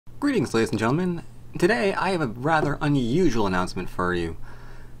Greetings, ladies and gentlemen. Today I have a rather unusual announcement for you.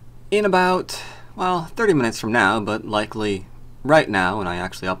 In about, 30 minutes from now, but likely right now when I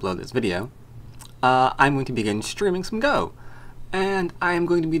actually upload this video, I'm going to begin streaming some Go. And I am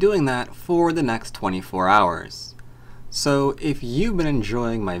going to be doing that for the next 24 hours. So if you've been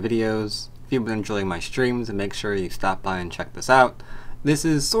enjoying my videos, if you've been enjoying my streams, and make sure you stop by and check this out. This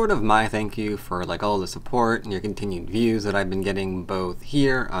is sort of my thank you for all the support and your continued views that I've been getting both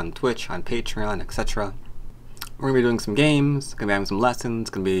here on Twitch, on Patreon, etc. We're going to be doing some games, going to be having some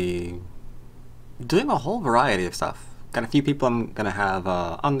lessons, going to be doing a whole variety of stuff. Got a few people I'm going to have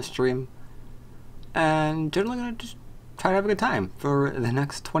on the stream, and generally going to just try to have a good time for the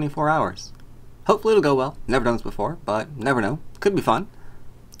next 24 hours. Hopefully it'll go well. Never done this before, but never know. Could be fun.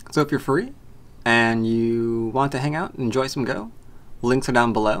 So if you're free and you want to hang out and enjoy some Go, links are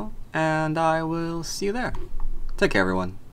down below, and I will see you there. Take care, everyone.